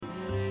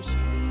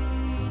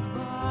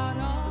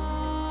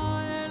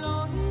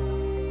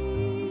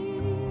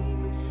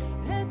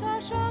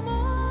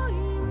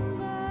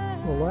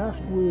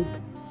Last week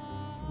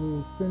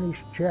we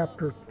finished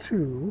chapter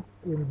 2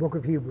 in the book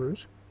of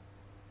Hebrews,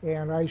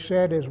 and I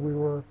said as we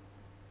were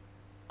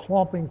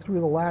clomping through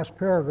the last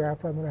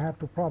paragraph, I'm going to have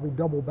to probably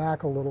double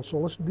back a little, so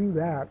let's do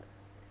that.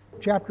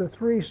 Chapter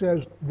 3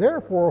 says,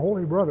 therefore,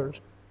 holy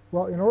brothers.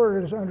 Well, in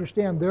order to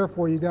understand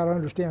therefore, you got to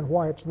understand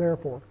why it's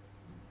therefore.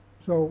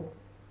 So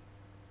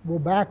we'll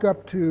back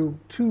up to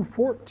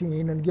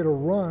 2:14 and get a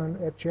run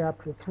at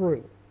chapter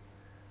 3.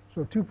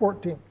 So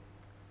 2:14.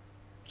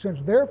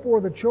 Since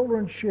therefore the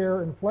children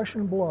share in flesh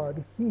and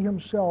blood, he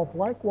himself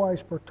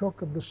likewise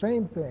partook of the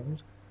same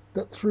things,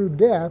 that through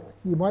death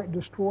he might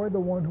destroy the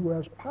one who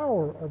has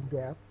power of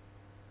death,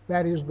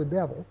 that is the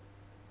devil,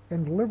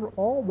 and deliver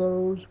all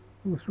those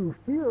who through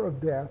fear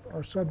of death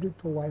are subject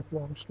to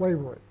lifelong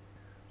slavery.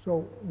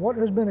 So what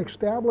has been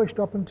established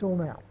up until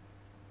now?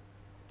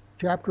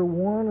 Chapter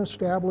 1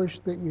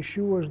 established that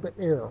Yeshua is the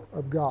heir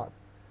of God,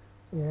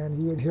 and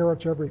he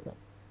inherits everything.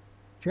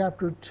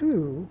 Chapter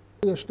 2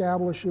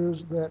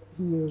 establishes that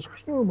he is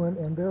human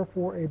and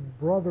therefore a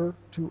brother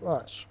to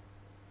us.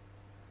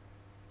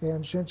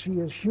 And since he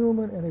is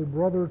human and a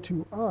brother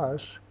to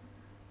us,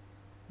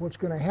 what's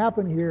going to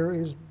happen here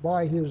is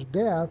by his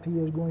death, he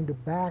is going to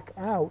back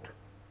out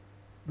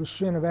the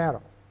sin of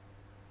Adam.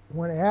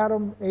 When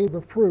Adam ate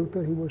the fruit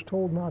that he was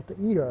told not to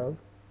eat of,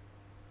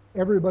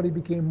 everybody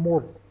became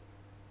mortal.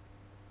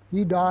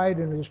 He died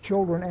and his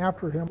children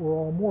after him were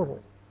all mortal.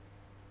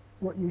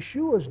 What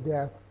Yeshua's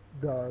death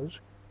does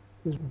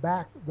is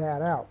back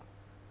that out,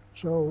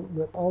 so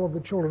that all of the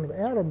children of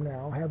Adam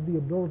now have the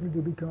ability to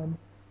become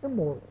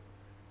immortal.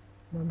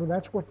 Remember,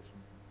 that's what's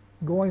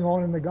going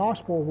on in the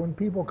gospel when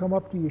people come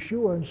up to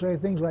Yeshua and say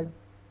things like,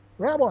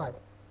 Rabbi,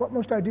 what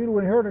must I do to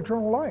inherit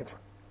eternal life?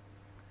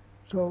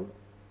 So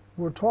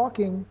we're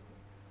talking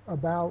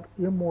about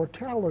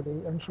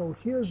immortality, and so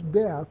his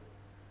death,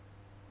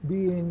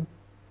 being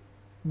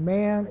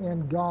man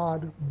and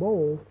God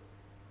both,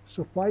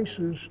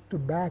 suffices to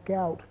back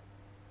out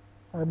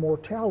our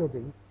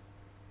mortality,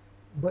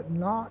 but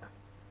not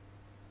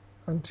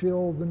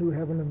until the new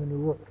heaven and the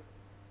new earth.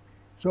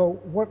 So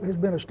what has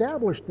been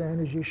established then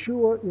is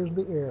Yeshua is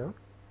the heir,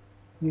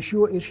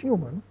 Yeshua is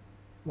human,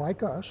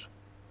 like us,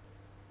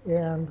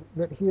 and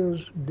that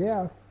his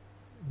death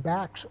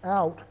backs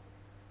out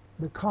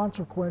the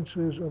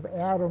consequences of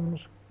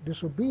Adam's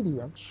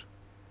disobedience.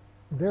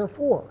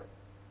 Therefore,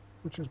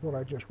 which is what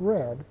I just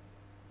read,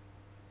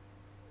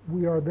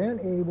 we are then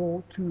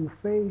able to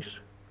face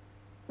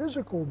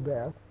physical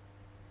death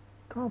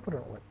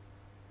confidently.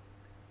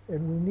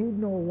 And we need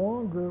no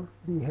longer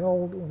be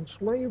held in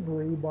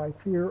slavery by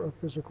fear of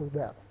physical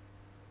death.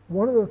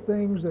 One of the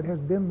things that has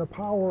been the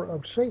power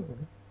of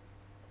Satan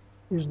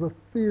is the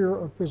fear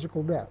of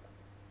physical death.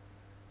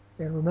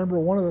 And remember,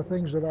 one of the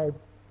things that I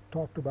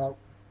talked about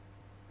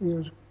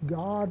is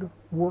God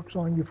works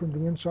on you from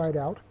the inside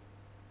out.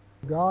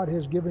 God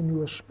has given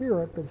you a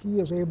spirit that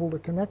he is able to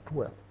connect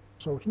with.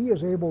 So he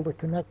is able to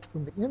connect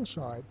from the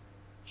inside.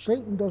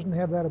 Satan doesn't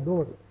have that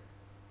ability,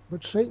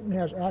 but Satan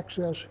has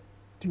access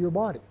to your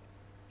body.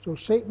 So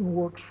Satan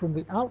works from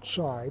the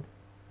outside,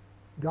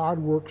 God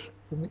works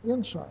from the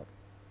inside.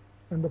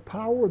 And the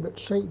power that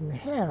Satan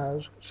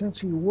has,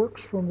 since he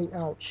works from the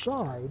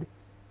outside,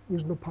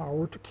 is the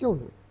power to kill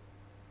you.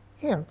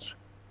 Hence,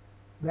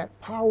 that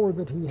power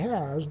that he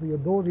has, the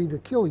ability to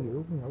kill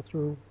you,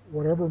 through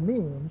whatever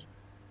means,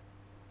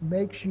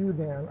 makes you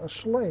then a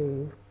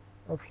slave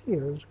of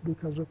his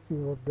because of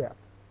fear of death.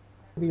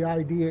 The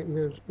idea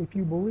is, if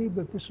you believe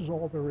that this is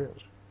all there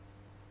is,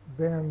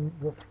 then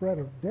the threat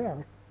of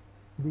death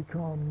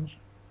becomes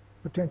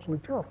potentially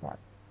terrifying.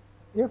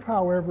 If,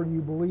 however,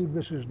 you believe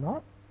this is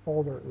not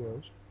all there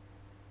is,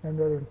 and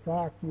that in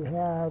fact you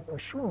have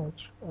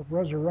assurance of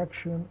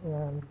resurrection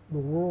and the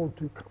world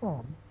to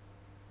come,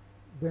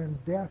 then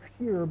death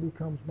here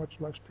becomes much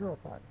less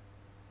terrifying.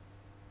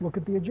 Look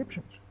at the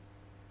Egyptians.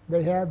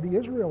 They had the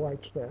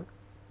Israelites there,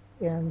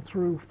 and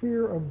through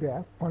fear of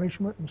death,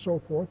 punishment, and so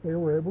forth, they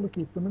were able to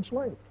keep them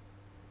enslaved.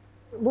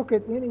 Look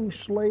at any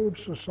slave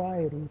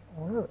society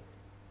on earth,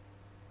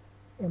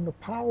 and the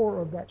power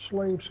of that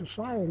slave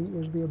society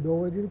is the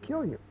ability to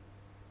kill you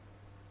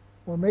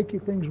or make you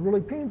things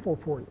really painful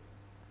for you.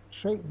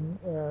 Satan,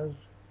 as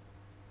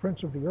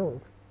prince of the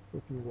earth,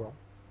 if you will,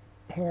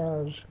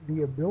 has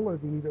the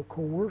ability to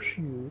coerce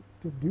you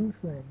to do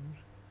things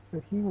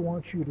that he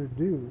wants you to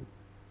do,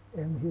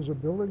 and his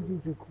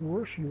ability to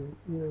coerce you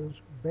is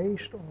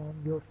based on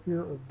your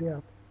fear of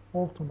death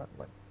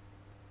ultimately.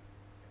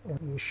 And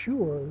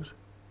Yeshua's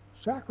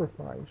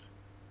sacrifice,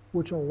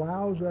 which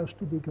allows us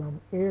to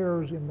become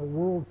heirs in the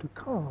world to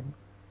come,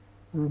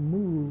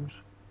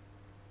 removes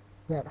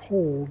that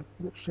hold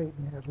that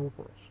Satan has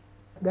over us.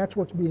 That's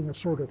what's being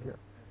asserted here.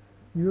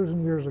 Years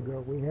and years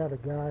ago, we had a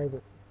guy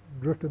that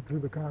drifted through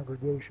the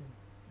congregation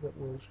that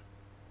was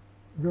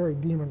very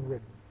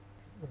demon-ridden.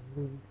 And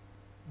we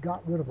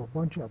got rid of a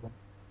bunch of them.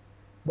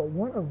 But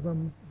one of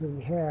them that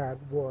he had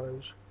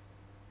was,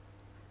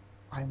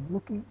 I'm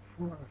looking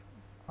for an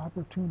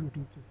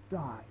opportunity to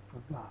die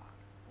for God.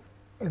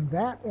 And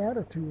that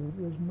attitude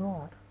is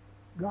not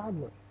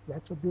godly.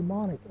 That's a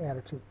demonic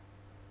attitude.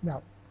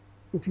 Now,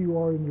 if you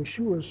are in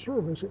Yeshua's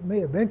service, it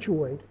may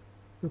eventuate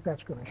that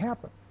that's going to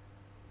happen.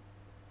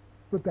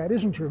 But that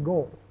isn't your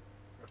goal.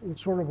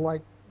 It's sort of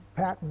like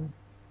Patton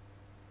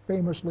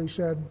famously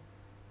said,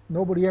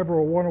 nobody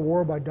ever won a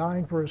war by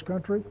dying for his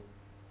country.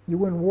 You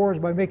win wars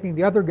by making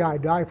the other guy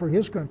die for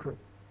his country.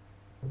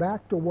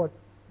 Back to what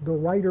the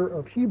writer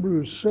of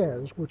Hebrews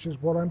says, which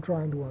is what I'm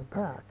trying to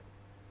unpack,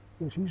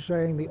 is he's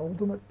saying the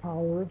ultimate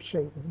power of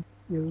Satan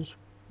is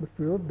the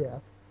fear of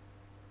death.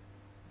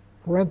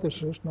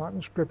 Parenthesis, not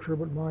in Scripture,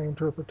 but my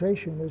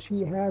interpretation is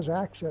he has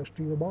access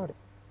to your body.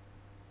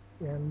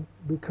 And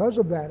because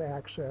of that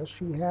access,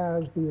 he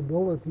has the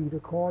ability to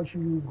cause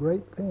you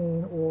great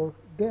pain or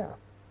death.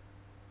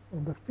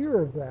 And the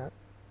fear of that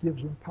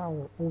gives him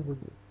power over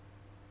you.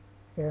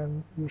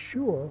 And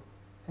Yeshua,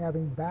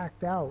 having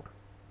backed out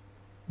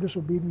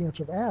disobedience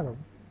of Adam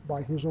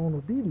by his own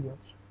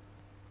obedience,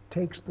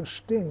 takes the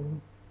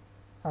sting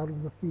out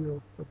of the fear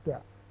of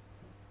death.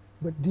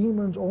 But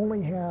demons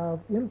only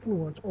have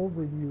influence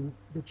over you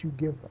that you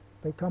give them.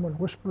 They come and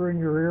whisper in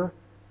your ear,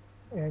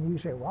 and you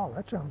say, wow,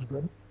 that sounds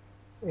good.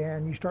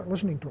 And you start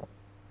listening to them.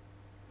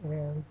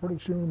 And pretty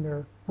soon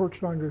they're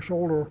perched on your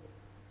shoulder,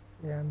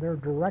 and they're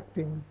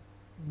directing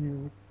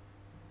you.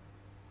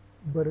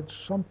 But it's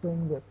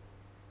something that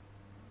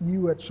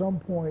you at some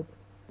point,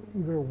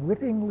 either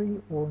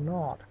wittingly or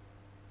not,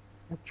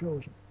 have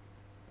chosen.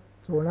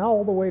 So we're now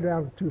all the way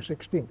down to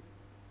 2:16.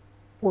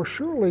 For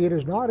surely it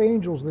is not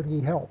angels that he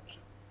helps,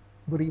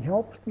 but he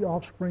helps the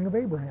offspring of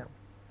Abraham.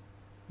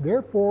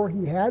 Therefore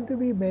he had to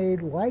be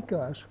made like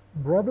us,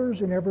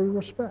 brothers in every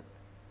respect,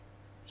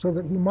 so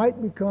that he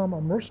might become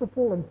a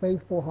merciful and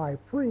faithful high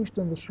priest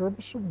in the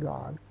service of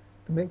God,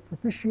 to make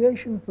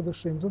propitiation for the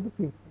sins of the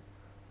people.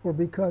 For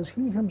because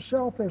he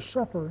himself has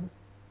suffered,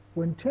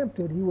 when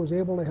tempted, he was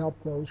able to help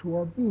those who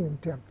are being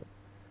tempted.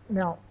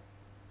 Now,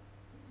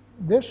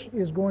 this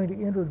is going to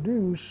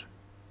introduce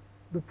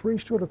the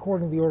priesthood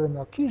according to the order of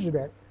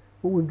Melchizedek,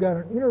 but we've got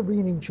an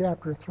intervening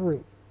chapter 3.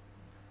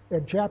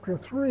 And chapter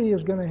 3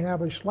 is going to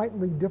have a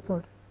slightly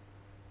different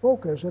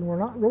focus, and we're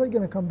not really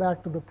going to come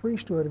back to the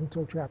priesthood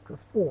until chapter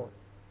 4.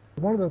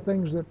 One of the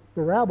things that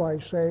the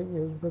rabbis say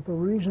is that the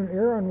reason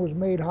Aaron was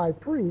made high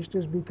priest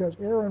is because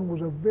Aaron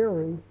was a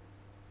very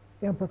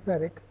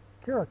empathetic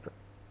character.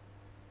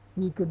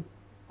 He could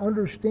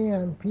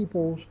understand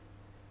people's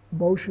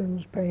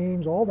emotions,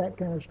 pains, all that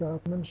kind of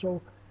stuff. And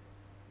so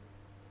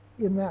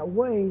in that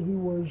way, he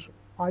was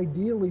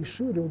ideally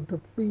suited to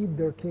plead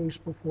their case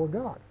before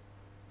God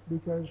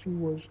because he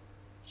was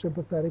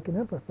sympathetic and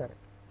empathetic.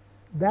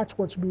 That's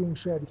what's being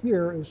said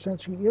here, is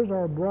since he is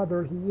our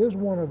brother, he is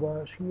one of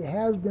us, he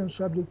has been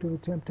subject to the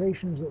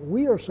temptations that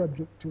we are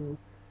subject to,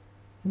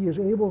 he is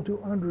able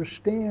to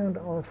understand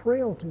our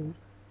frailties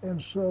and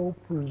so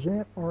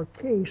present our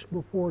case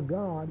before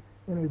God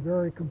in a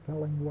very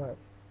compelling way.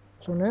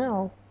 So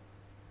now,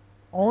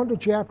 on to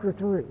chapter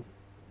 3.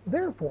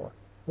 Therefore,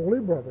 holy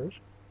brothers,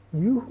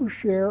 you who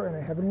share in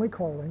a heavenly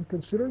calling,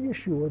 consider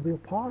Yeshua the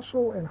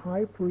apostle and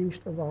high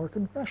priest of our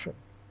confession,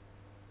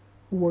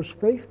 who was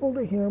faithful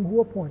to him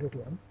who appointed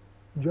him,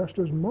 just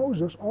as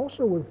Moses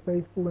also was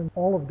faithful in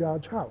all of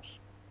God's house.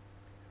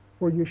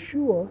 For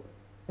Yeshua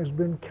has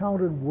been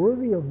counted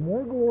worthy of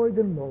more glory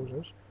than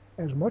Moses,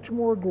 as much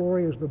more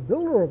glory as the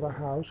builder of a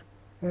house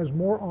has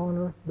more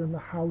honor than the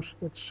house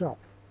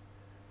itself.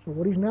 So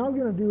what he's now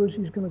going to do is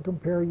he's going to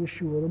compare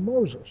Yeshua to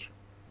Moses.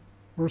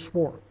 Verse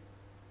 4.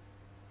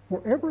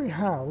 For every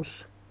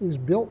house is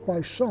built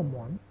by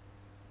someone,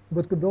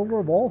 but the builder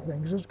of all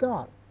things is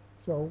God.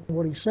 So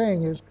what he's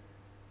saying is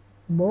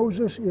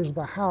Moses is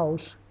the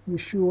house,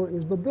 Yeshua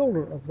is the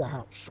builder of the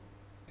house.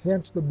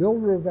 Hence the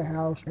builder of the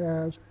house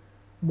has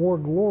more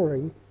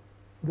glory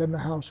than the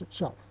house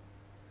itself.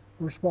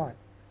 Verse 5.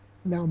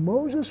 Now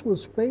Moses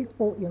was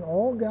faithful in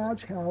all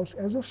God's house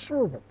as a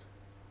servant,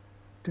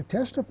 to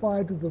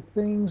testify to the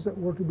things that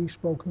were to be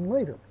spoken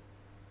later.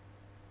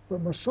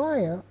 But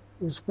Messiah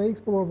is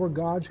faithful over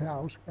God's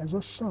house as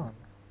a son.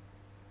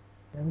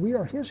 And we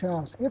are his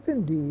house, if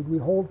indeed we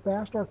hold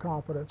fast our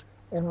confidence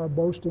and our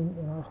boasting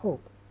in our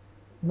hope.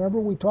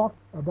 Remember we talked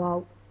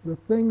about the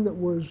thing that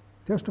was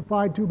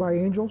testified to by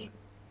angels?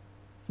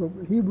 So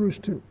Hebrews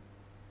 2.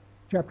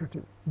 Chapter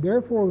 2.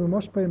 Therefore we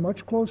must pay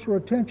much closer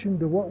attention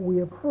to what we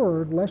have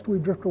heard, lest we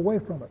drift away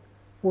from it.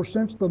 For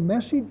since the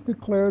message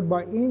declared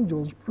by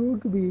angels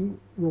proved to be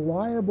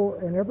reliable,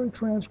 and every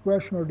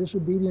transgression or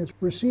disobedience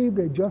received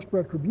a just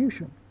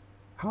retribution,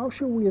 how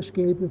shall we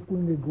escape if we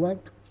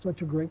neglect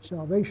such a great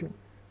salvation?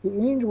 The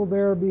angel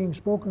there being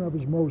spoken of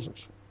is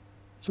Moses.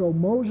 So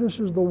Moses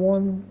is the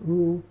one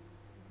who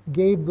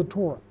gave the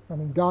Torah. I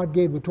mean, God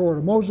gave the Torah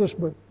to Moses,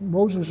 but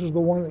Moses is the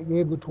one that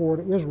gave the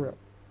Torah to Israel.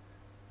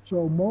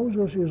 So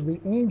Moses is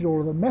the angel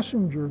or the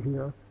messenger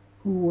here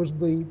who was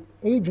the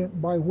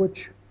agent by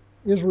which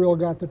Israel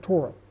got the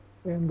Torah.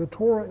 And the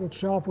Torah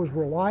itself was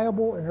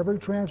reliable, and every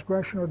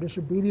transgression or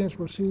disobedience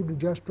received a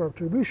just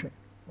retribution.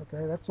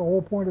 Okay, that's the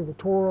whole point of the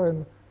Torah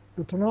and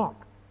the Tanakh.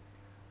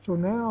 So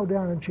now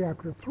down in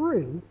chapter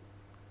 3,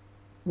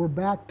 we're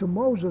back to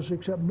Moses,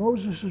 except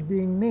Moses is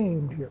being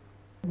named here.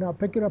 Now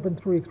pick it up in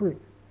 3:3.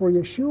 For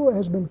Yeshua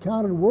has been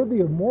counted worthy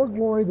of more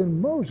glory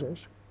than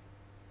Moses,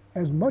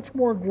 as much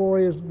more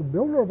glory as the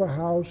builder of a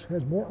house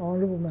has more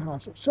honor than the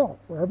house itself.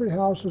 For every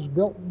house is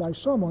built by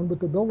someone, but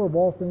the builder of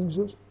all things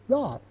is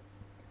God.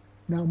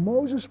 Now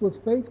Moses was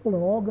faithful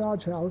in all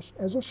God's house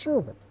as a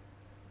servant,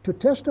 to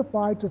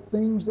testify to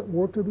things that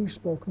were to be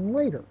spoken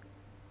later.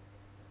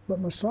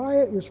 But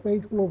Messiah is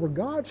faithful over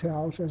God's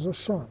house as a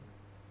son.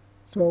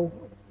 So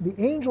the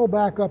angel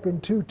back up in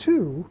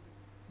 2:2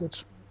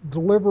 that's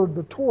delivered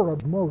the Torah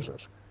of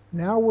Moses.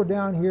 Now we're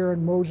down here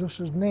and Moses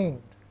is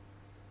named.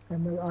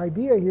 And the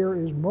idea here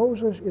is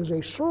Moses is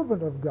a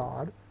servant of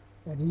God,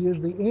 and he is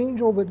the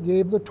angel that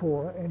gave the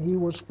Torah, and he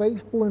was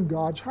faithful in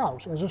God's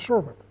house as a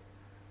servant.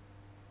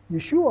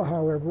 Yeshua,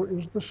 however,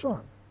 is the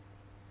son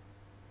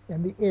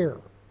and the heir.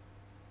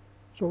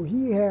 So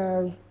he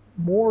has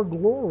more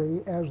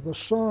glory as the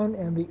son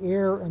and the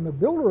heir and the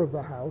builder of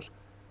the house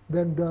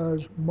than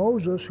does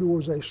Moses, who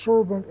was a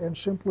servant and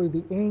simply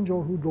the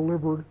angel who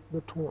delivered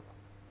the Torah.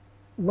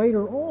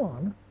 Later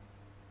on,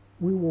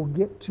 we will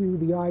get to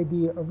the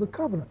idea of the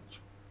covenants,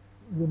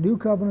 the new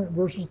covenant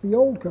versus the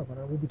old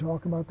covenant. We'll be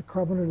talking about the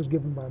covenant as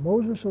given by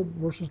Moses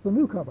versus the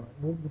new covenant.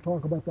 We'll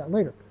talk about that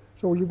later.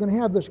 So you're going to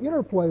have this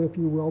interplay, if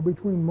you will,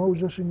 between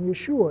Moses and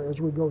Yeshua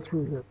as we go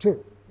through here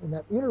too. And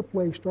that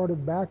interplay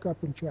started back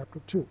up in chapter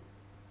 2.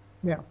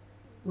 Now,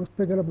 let's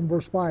pick it up in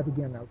verse 5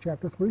 again now,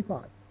 chapter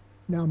 3:5.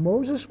 Now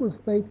Moses was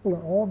faithful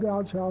in all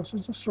God's house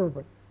as a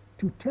servant,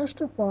 to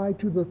testify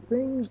to the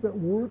things that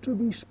were to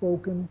be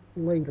spoken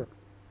later.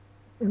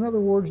 In other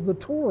words, the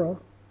Torah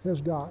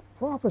has got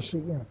prophecy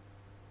in it.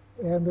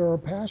 And there are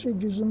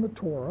passages in the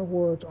Torah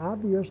where it's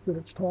obvious that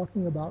it's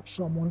talking about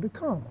someone to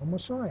come, a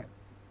Messiah.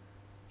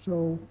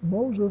 So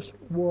Moses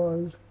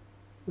was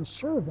the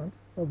servant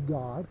of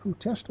God who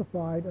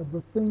testified of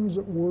the things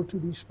that were to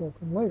be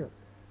spoken later.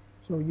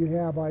 So you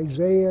have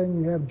Isaiah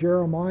and you have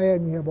Jeremiah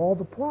and you have all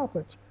the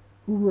prophets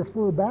who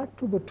refer back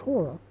to the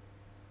Torah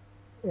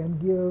and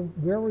give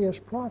various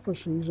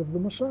prophecies of the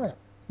Messiah.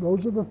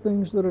 Those are the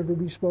things that are to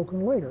be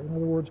spoken later. In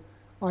other words,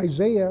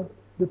 Isaiah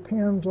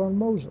depends on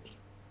Moses.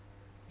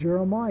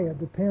 Jeremiah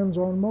depends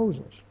on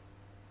Moses.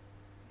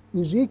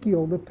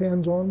 Ezekiel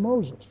depends on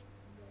Moses.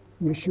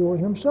 Yeshua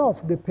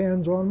himself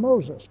depends on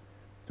Moses.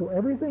 So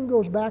everything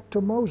goes back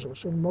to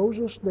Moses, and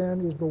Moses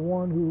then is the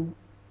one who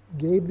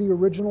gave the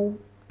original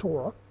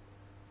Torah,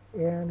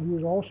 and he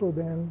is also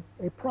then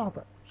a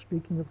prophet,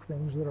 speaking of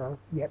things that are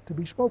yet to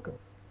be spoken.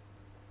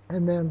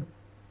 And then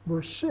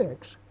verse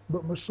 6,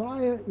 but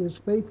Messiah is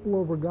faithful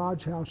over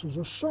God's house as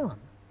a son,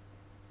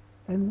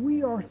 and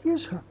we are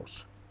his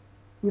house,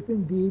 if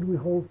indeed we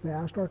hold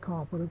fast our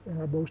confidence and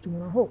our boasting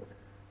in our hope.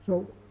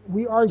 So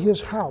we are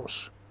his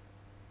house.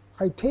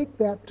 I take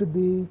that to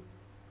be,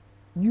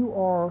 you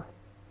are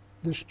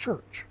this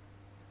church.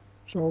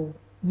 So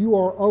you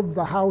are of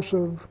the house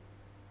of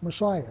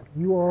Messiah.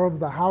 You are of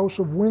the house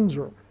of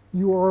Windsor.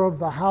 You are of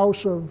the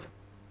house of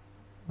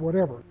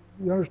whatever.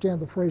 You understand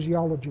the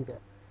phraseology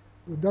there.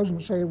 It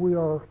doesn't say we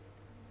are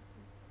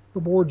the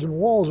boards and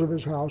walls of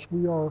his house.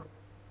 We are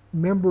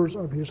members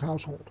of his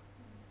household.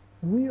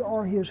 We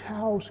are his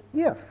house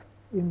if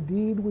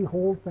indeed we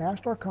hold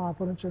fast our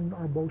confidence and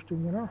our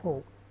boasting in our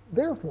hope.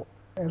 Therefore,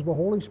 as the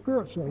Holy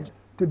Spirit says,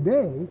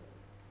 today,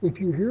 if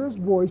you hear his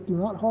voice, do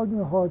not harden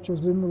your hearts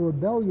as in the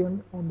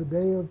rebellion on the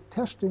day of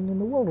testing in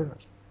the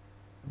wilderness,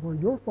 where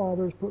your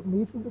fathers put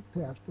me to the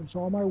test and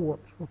saw my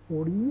works for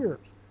 40 years.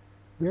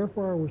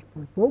 Therefore I was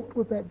provoked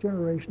with that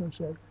generation and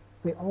said,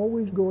 they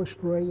always go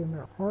astray in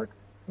their heart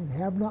and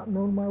have not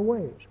known my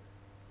ways.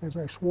 As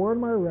I swore in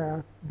my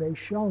wrath, they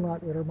shall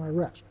not enter my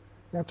rest.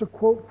 That's a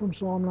quote from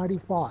Psalm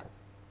 95.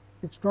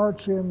 It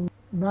starts in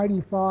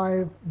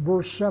 95,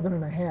 verse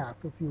 7.5,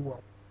 if you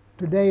will.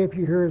 Today, if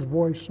you hear his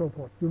voice, so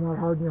forth, do not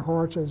harden your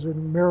hearts as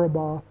in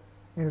Meribah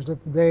and as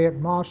at the day at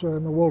Massah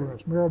in the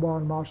wilderness. Meribah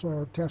and Massah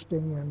are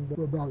testing and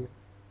rebellion.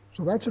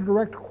 So that's a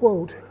direct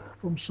quote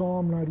from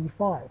Psalm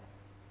 95.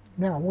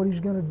 Now, what he's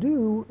going to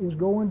do is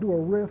go into a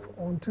riff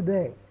on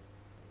today.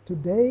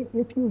 Today,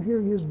 if you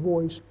hear his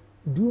voice,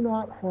 do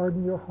not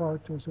harden your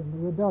hearts as in the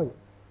rebellion.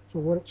 So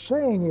what it's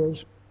saying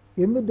is,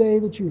 in the day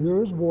that you hear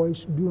his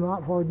voice, do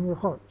not harden your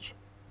hearts.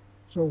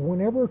 So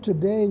whenever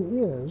today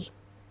is,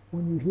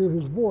 when you hear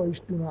his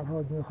voice, do not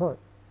harden your heart.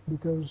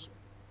 Because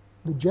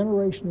the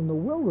generation in the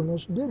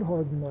wilderness did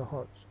harden their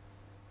hearts.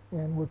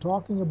 And we're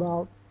talking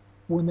about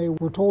when they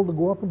were told to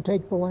go up and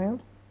take the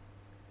land,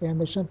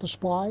 and they sent the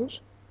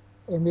spies,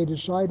 and they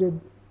decided,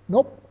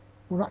 nope,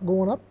 we're not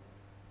going up.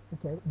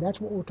 Okay,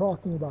 that's what we're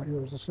talking about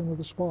here, is the sin of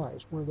the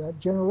spies, where that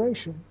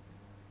generation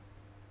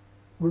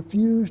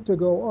refused to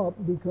go up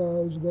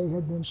because they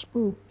had been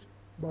spooked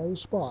by the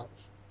spies.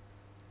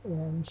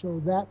 And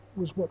so that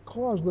was what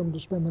caused them to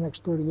spend the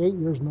next 38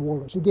 years in the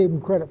wilderness. He gave them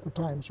credit for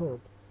time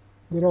served.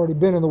 They'd already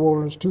been in the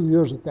wilderness 2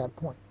 years at that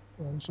point.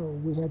 And so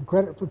we had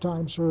credit for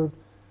time served.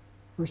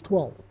 Verse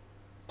 12,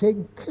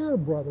 take care,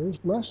 brothers,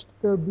 lest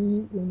there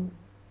be in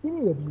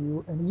any of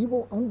you an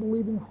evil,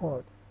 unbelieving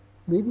heart,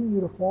 leading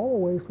you to fall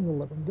away from the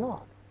living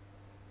God.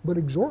 but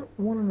exhort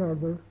one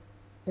another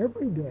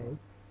every day,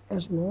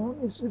 as long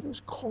as it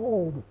is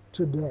called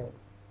today,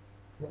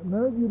 that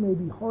none of you may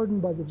be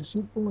hardened by the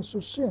deceitfulness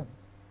of sin.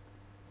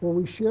 For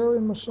we share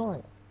in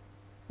Messiah,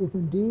 if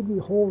indeed we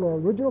hold our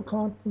original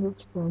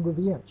confidence firm to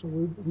the end.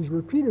 So he's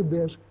repeated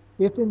this,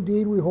 if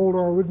indeed we hold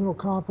our original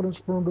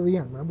confidence firm to the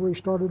end. Remember, he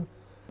started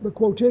the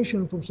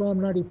quotation from Psalm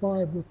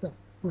 95 with that.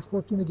 Verse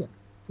 14 again.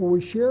 For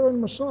we share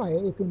in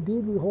Messiah, if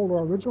indeed we hold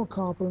our original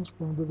confidence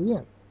firm to the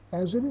end.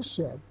 As it is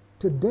said,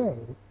 today,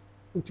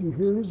 if you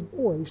hear his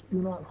voice, do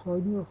not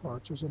harden your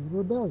hearts as in the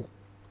rebellion.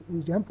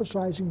 He's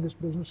emphasizing this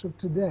business of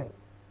today.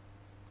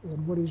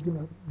 And what he's going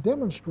to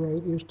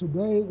demonstrate is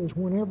today is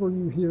whenever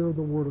you hear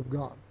the word of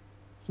God.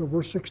 So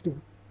verse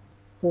 16,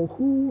 for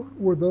who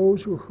were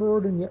those who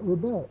heard and yet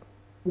rebelled?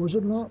 Was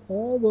it not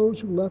all those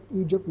who left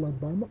Egypt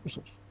led by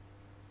Moses?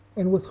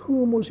 And with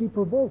whom was he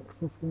provoked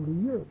for 40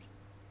 years?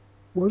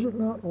 Was it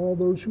not all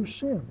those who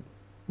sinned,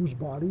 whose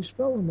bodies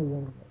fell in the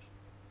wilderness?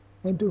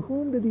 And to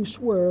whom did he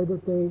swear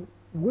that they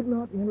would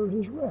not enter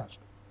his rest,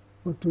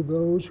 but to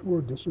those who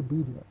were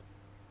disobedient?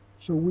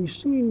 So we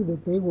see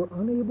that they were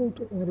unable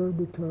to enter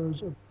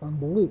because of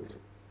unbelief.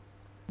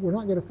 We're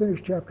not going to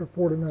finish chapter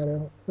 4 tonight, I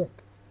don't think.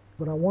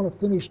 But I want to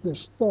finish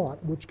this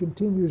thought, which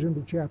continues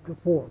into chapter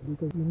 4,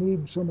 because you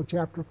need some of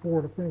chapter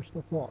 4 to finish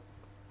the thought.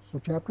 So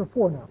chapter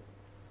 4 now.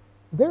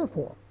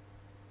 Therefore,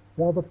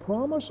 while the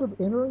promise of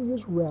entering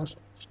his rest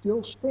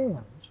still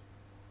stands,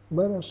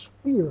 let us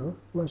fear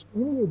lest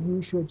any of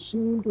you should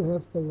seem to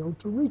have failed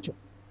to reach it.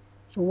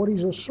 So what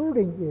he's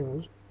asserting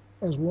is,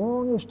 as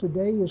long as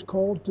today is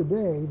called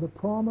today, the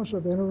promise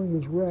of entering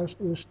his rest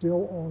is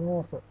still on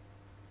offer.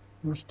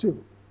 Verse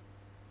 2,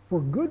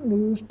 for good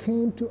news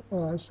came to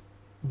us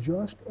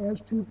just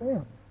as to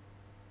them,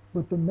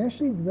 but the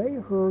message they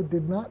heard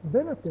did not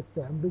benefit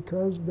them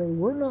because they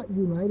were not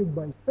united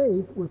by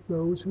faith with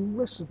those who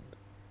listened.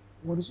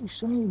 What is he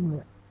saying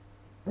there?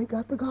 They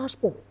got the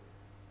gospel.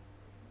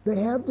 They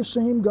have the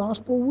same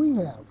gospel we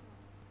have.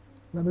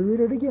 Let me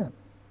read it again.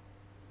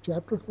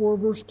 Chapter 4,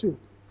 verse 2.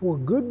 For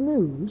good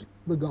news,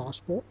 the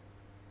gospel,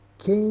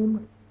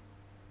 came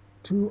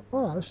to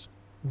us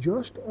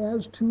just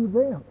as to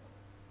them.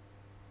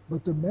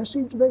 But the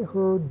message they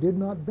heard did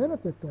not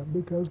benefit them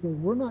because they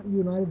were not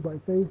united by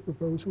faith with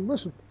those who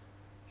listened.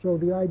 So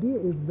the idea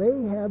is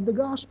they had the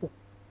gospel.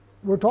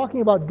 We're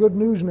talking about good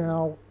news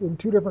now in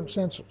two different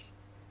senses.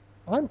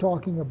 I'm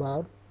talking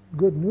about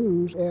good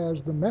news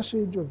as the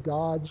message of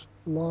God's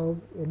love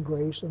and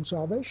grace and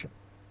salvation.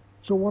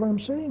 So what I'm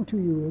saying to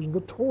you is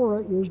the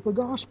Torah is the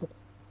gospel.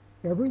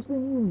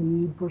 Everything you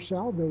need for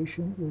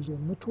salvation is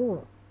in the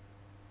Torah.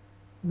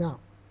 Now,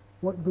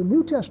 what the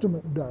New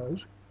Testament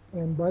does,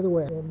 and by the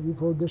way, and you've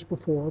heard this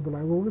before, but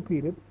I will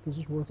repeat it because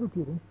it's worth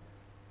repeating,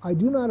 I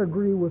do not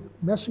agree with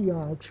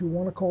Messianics who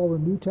want to call the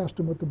New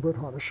Testament the Brit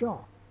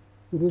Hadashah.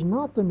 It is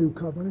not the New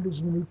Covenant, it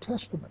is the New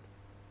Testament.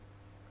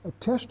 A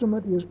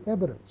testament is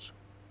evidence.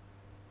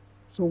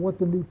 So what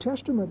the New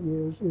Testament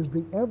is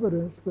the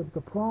evidence that the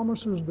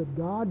promises that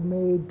God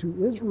made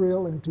to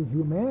Israel and to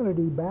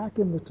humanity back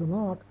in the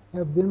Tanakh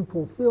have been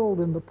fulfilled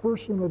in the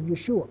person of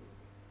Yeshua.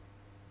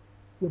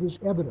 It is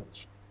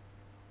evidence.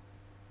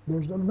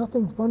 There's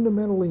nothing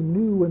fundamentally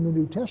new in the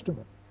New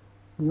Testament.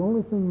 The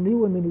only thing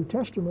new in the New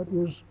Testament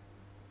is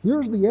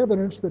here's the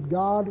evidence that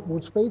God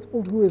was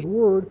faithful to his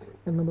word,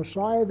 and the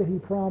Messiah that he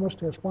promised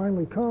has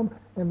finally come,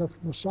 and the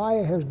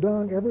Messiah has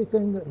done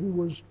everything that he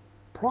was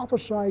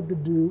prophesied to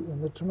do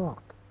in the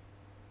Tanakh.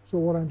 So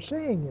what I'm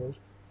saying is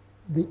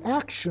the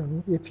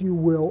action, if you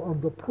will,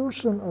 of the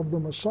person of the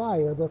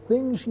Messiah, the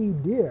things he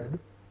did,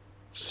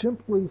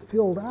 simply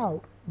filled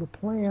out the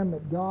plan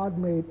that God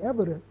made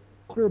evident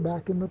clear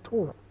back in the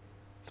Torah.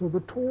 So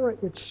the Torah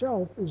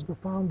itself is the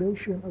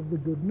foundation of the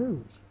good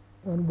news.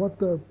 And what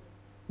the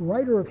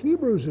writer of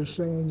Hebrews is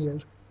saying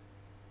is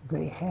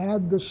they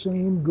had the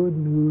same good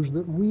news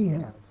that we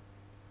have.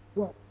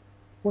 Well,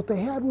 what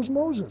they had was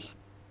Moses.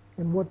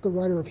 And what the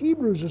writer of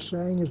Hebrews is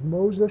saying is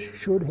Moses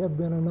should have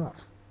been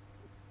enough.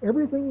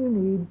 Everything you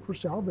need for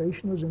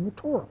salvation is in the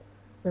Torah.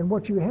 And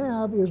what you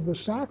have is the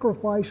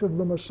sacrifice of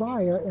the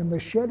Messiah, and the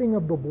shedding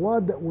of the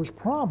blood that was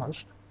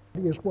promised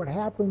is what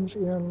happens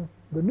in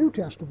the New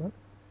Testament.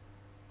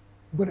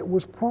 But it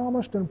was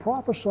promised and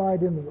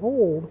prophesied in the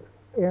Old,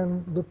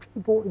 and the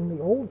people in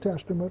the Old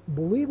Testament,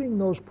 believing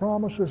those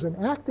promises and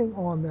acting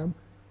on them,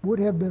 would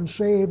have been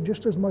saved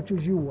just as much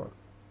as you were.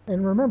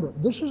 And remember,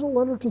 this is a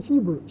letter to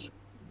Hebrews.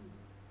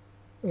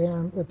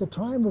 And at the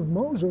time of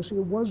Moses, it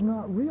was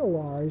not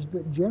realized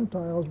that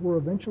Gentiles were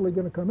eventually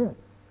going to come in.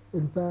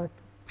 In fact,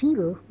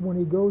 Peter, when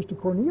he goes to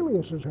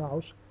Cornelius'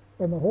 house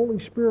and the Holy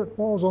Spirit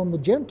falls on the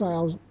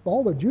Gentiles,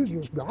 all the Jews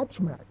just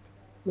gobsmacked.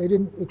 They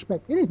didn't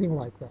expect anything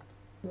like that.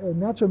 And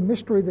that's a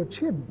mystery that's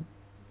hidden,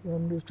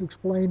 and it's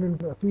explained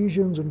in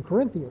Ephesians and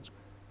Corinthians.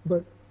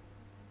 But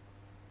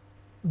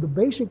the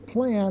basic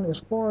plan, as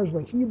far as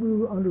the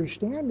Hebrew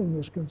understanding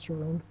is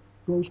concerned,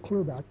 goes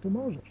clear back to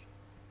Moses.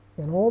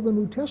 And all the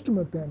New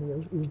Testament then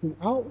is the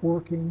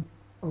outworking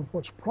of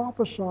what's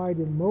prophesied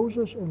in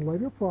Moses and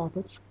later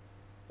prophets,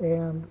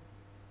 and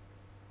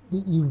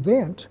the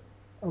event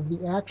of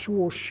the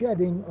actual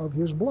shedding of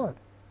his blood.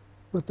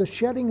 But the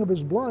shedding of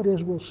his blood,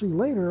 as we'll see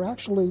later,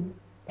 actually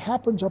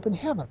happens up in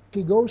heaven.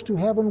 He goes to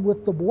heaven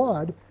with the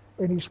blood,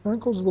 and he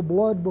sprinkles the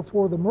blood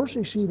before the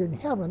mercy seat in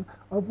heaven,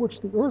 of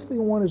which the earthly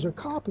one is a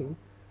copy.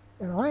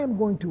 And I am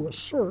going to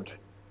assert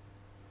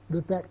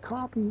that that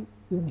copy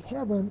in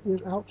heaven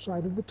is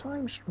outside of the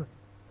time stream.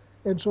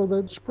 And so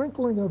the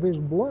sprinkling of his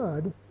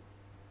blood,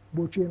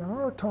 which in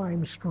our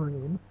time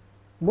stream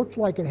looks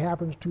like it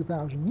happens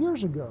 2,000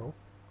 years ago,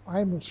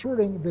 I'm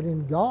asserting that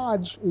in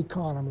God's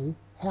economy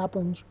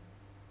happens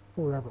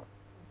forever.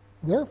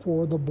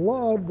 Therefore, the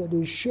blood that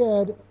is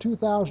shed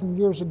 2,000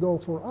 years ago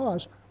for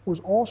us was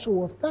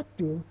also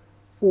effective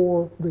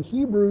for the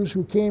Hebrews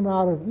who came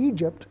out of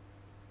Egypt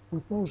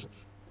with Moses.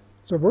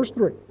 So verse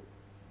 3,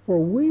 for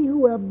we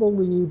who have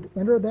believed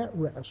enter that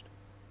rest,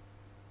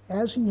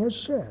 as he has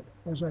said,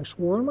 as I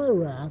swore in my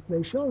wrath,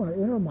 they shall not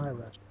enter my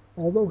rest,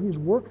 although his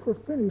works were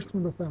finished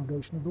from the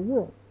foundation of the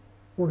world.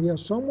 For he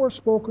has somewhere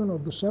spoken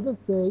of the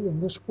seventh day in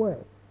this way,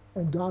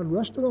 and God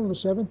rested on the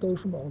seventh day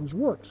from all his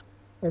works.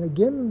 And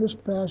again in this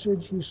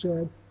passage he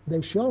said,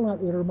 they shall not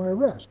enter my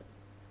rest.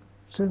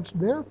 Since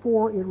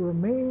therefore it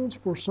remains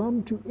for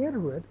some to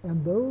enter it,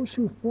 and those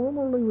who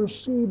formerly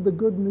received the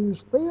good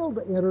news failed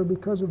to enter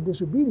because of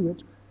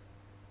disobedience,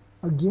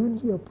 again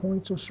he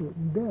appoints a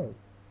certain day,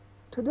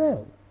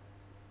 today,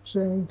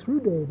 saying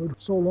through David,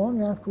 so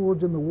long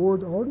afterwards in the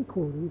words already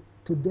quoted,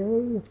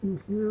 today if you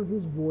hear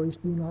his voice,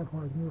 do not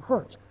harden your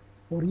hearts.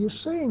 What he is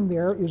saying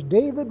there is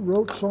David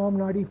wrote Psalm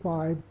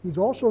 95. He's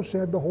also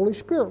said the Holy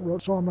Spirit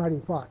wrote Psalm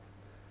 95.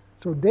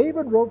 So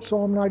David wrote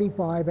Psalm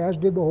 95, as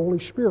did the Holy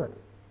Spirit.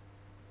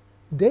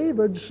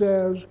 David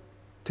says,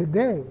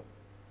 today,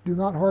 do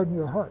not harden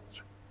your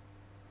hearts.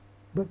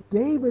 But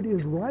David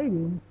is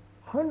writing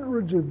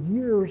hundreds of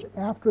years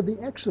after the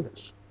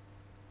Exodus.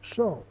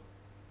 So,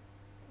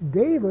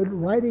 David,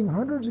 writing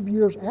hundreds of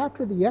years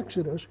after the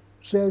Exodus,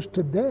 says,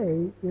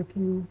 today, if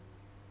you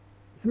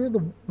hear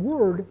the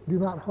word, do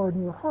not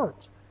harden your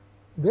hearts.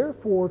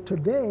 Therefore,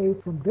 today,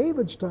 from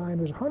David's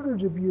time, is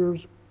hundreds of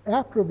years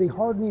after the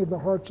hardening of the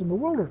hearts in the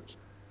wilderness,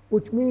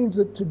 which means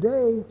that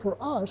today, for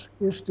us,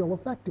 is still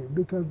effective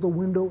because the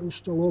window is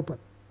still open.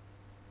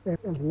 And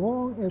as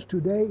long as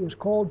today is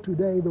called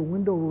today, the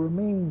window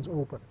remains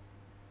open.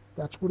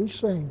 That's what he's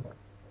saying there.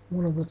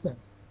 One other thing.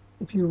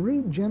 If you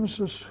read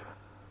Genesis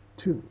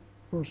 2,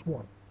 verse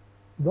 1,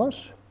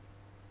 thus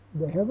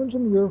the heavens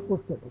and the earth were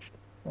finished,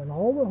 and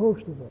all the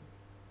host of them.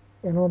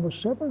 And on the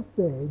seventh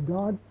day,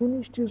 God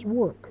finished his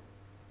work.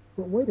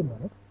 But wait a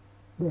minute.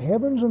 The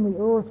heavens and the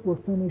earth were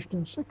finished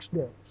in 6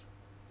 days.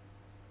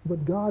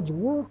 But God's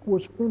work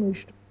was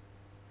finished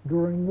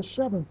during the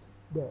seventh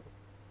day.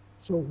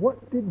 So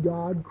what did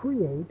God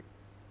create?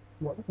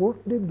 What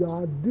work did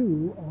God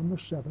do on the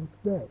seventh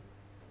day?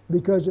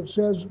 Because it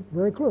says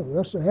very clearly,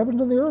 thus the heavens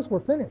and the earth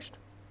were finished.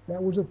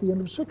 That was at the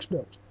end of 6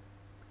 days.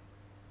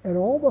 And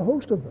all the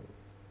host of them.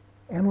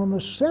 And on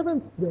the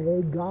seventh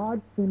day,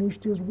 God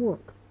finished his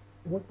work.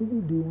 What did he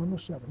do on the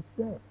seventh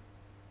day?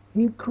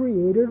 He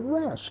created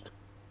rest.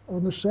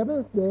 On the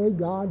seventh day,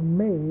 God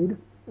made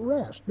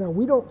rest. Now,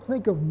 we don't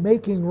think of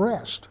making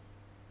rest.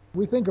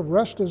 We think of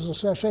rest as a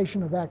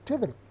cessation of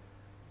activity.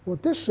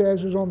 What this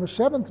says is on the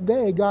seventh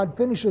day, God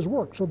finished his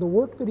work. So the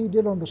work that he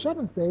did on the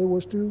seventh day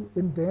was to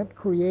invent,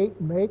 create,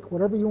 make,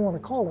 whatever you want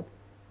to call it,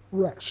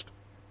 rest.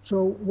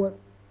 So what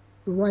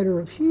the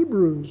writer of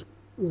Hebrews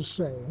is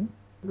saying,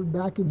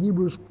 back in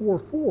Hebrews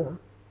 4:4,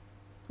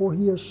 for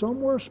he has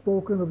somewhere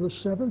spoken of the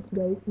seventh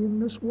day in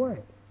this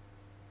way.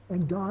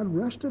 And God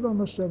rested on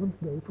the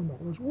seventh day from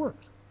all his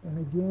works. And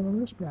again in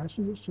this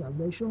passage it said,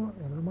 they shall not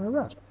enter my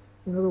rest.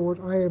 In other words,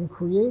 I am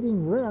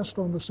creating rest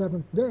on the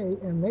seventh day,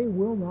 and they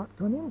will not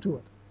come into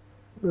it.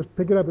 Let's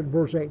pick it up at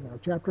verse 8 now,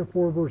 chapter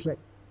 4, verse 8.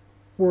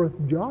 For if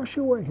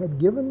Joshua had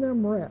given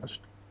them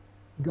rest,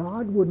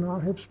 God would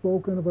not have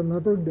spoken of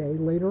another day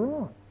later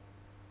on.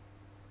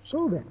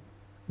 So then,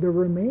 there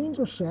remains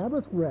a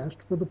Sabbath rest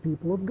for the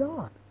people of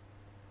God,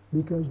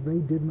 because they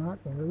did not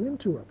enter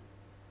into it.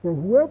 For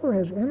whoever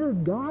has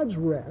entered God's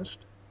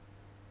rest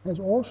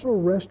has also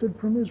rested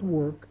from his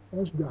work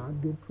as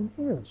God did from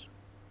his.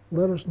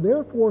 Let us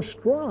therefore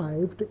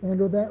strive to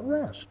enter that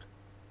rest.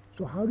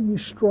 So how do you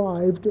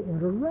strive to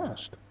enter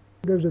rest?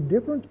 There's a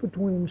difference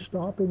between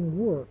stopping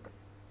work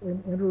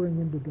and entering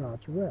into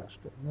God's rest,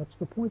 and that's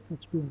the point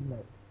that's being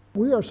made.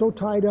 We are so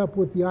tied up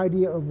with the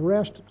idea of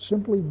rest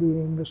simply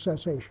being the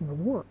cessation of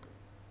work,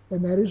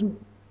 and that isn't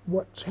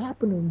what's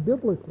happening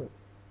biblically.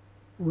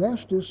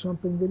 Rest is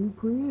something that he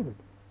created,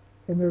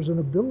 and there's an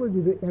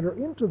ability to enter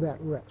into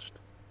that rest.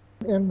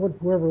 And what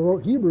whoever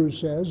wrote Hebrews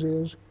says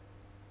is,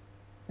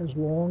 as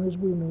long as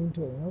we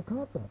maintain our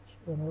confidence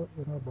in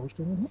our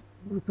boasting in him.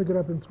 We pick it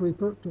up in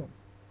 3:13.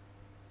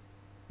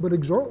 But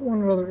exhort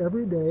one another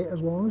every day,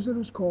 as long as it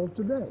is called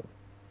today,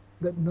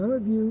 that none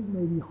of you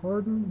may be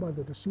hardened by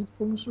the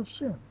deceitfulness of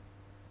sin.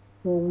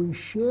 For we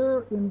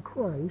share in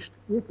Christ,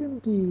 if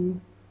indeed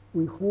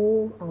we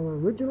hold our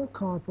original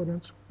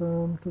confidence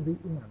firm to the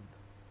end.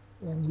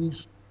 And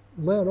he's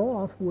led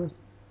off with,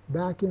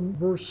 back in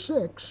verse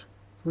 6,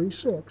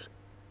 3:6,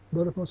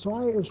 But if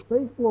Messiah is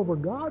faithful over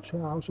God's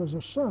house as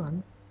a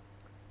son,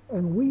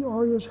 and we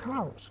are his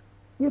house,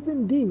 if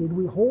indeed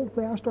we hold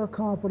fast our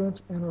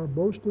confidence and are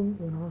boasting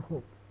in our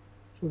hope.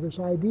 So this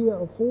idea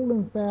of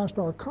holding fast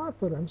our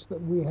confidence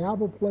that we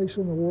have a place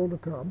in the world to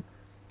come,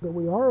 that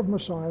we are of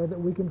Messiah, that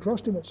we can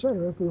trust him,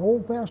 etc., if we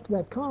hold fast to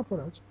that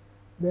confidence,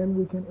 then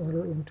we can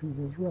enter into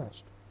his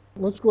rest.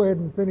 Let's go ahead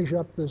and finish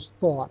up this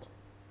thought,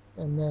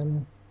 and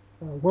then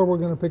where we're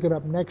going to pick it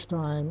up next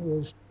time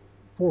is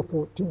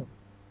 4:14.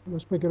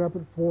 Let's pick it up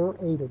at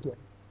 4:8 again.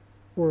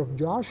 For if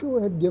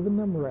Joshua had given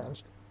them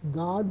rest,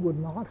 God would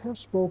not have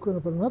spoken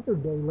of another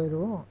day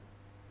later on.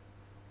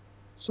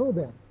 So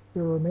then,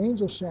 there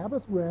remains a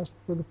Sabbath rest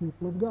for the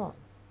people of God.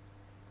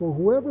 For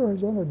whoever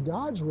has entered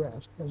God's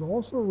rest has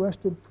also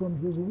rested from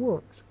his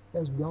works,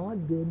 as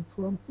God did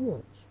from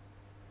his.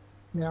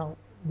 Now,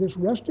 this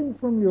resting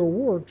from your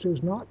works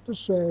is not to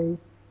say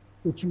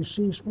that you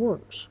cease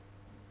works.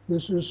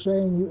 This is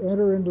saying you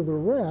enter into the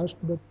rest,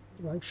 but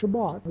like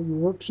Shabbat, you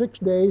work 6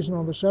 days and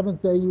on the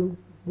 7th day you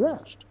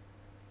rest.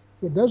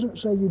 It doesn't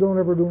say you don't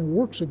ever do any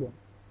works again.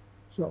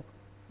 So,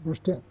 verse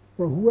 10,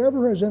 for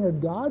whoever has entered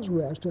God's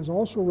rest has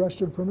also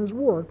rested from his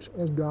works,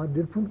 as God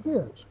did from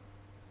his.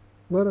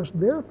 Let us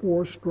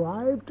therefore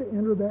strive to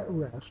enter that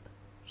rest,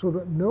 so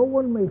that no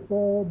one may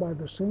fall by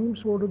the same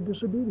sort of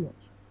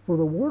disobedience. For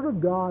the word of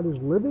God is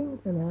living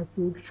and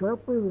active,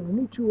 sharper than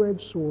any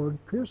two-edged sword,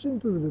 piercing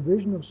to the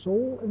division of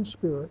soul and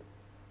spirit,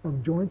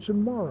 of joints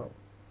and marrow,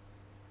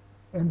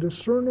 and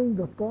discerning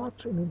the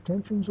thoughts and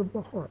intentions of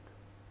the heart.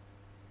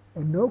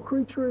 And no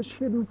creature is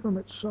hidden from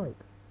its sight,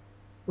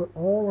 but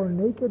all are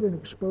naked and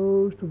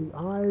exposed to the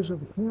eyes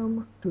of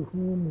him to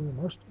whom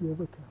we must give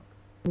account.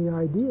 The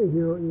idea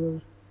here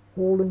is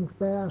holding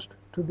fast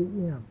to the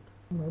end.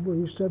 Remember,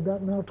 he said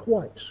that now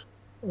twice.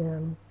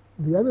 And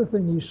the other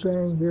thing he's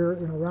saying here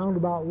in a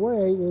roundabout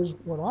way is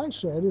what I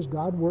said, is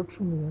God works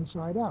from the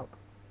inside out.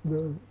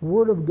 The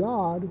Word of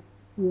God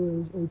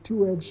is a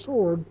two-edged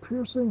sword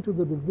piercing to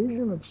the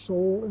division of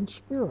soul and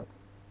spirit.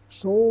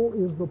 Soul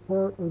is the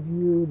part of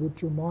you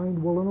that your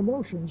mind, will, and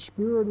emotion.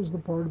 Spirit is the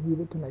part of you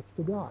that connects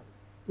to God,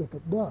 if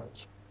it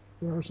does.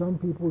 There are some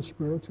people's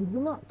spirits who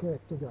do not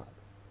connect to God.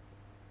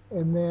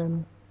 And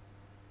then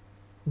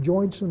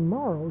joints and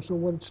marrow, so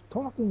what it's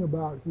talking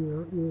about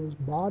here is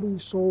body,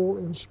 soul,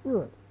 and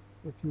spirit,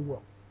 if you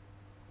will.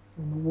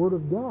 And the Word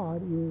of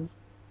God is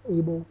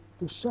able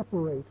to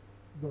separate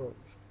those,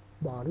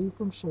 body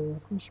from soul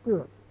from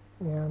spirit.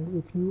 And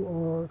if you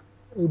are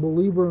a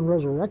believer in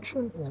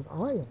resurrection, as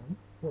I am,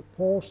 what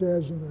Paul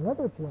says in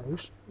another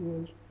place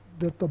is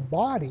that the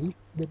body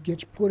that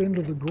gets put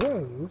into the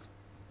grave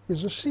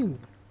is a seed.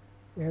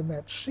 And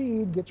that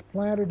seed gets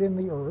planted in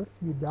the earth.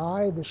 You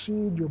die, the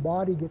seed, your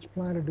body gets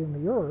planted in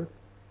the earth.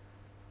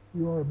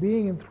 You are a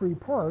being in three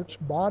parts,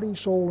 body,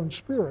 soul, and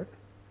spirit.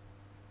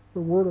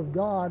 The Word of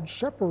God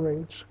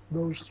separates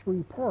those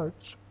three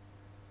parts.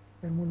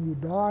 And when you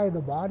die,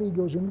 the body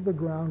goes into the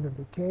ground and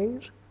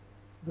decays.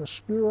 The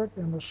spirit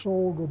and the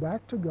soul go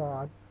back to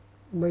God,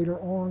 later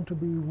on to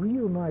be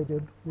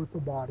reunited with the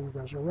body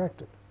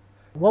resurrected.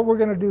 What we're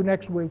going to do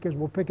next week is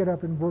we'll pick it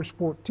up in verse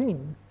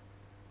 14,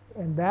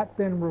 and that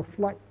then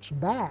reflects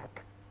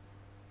back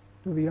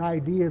to the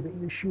idea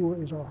that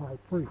Yeshua is our high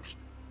priest.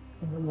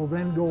 And it will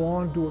then go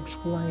on to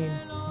explain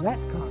that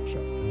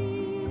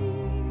concept.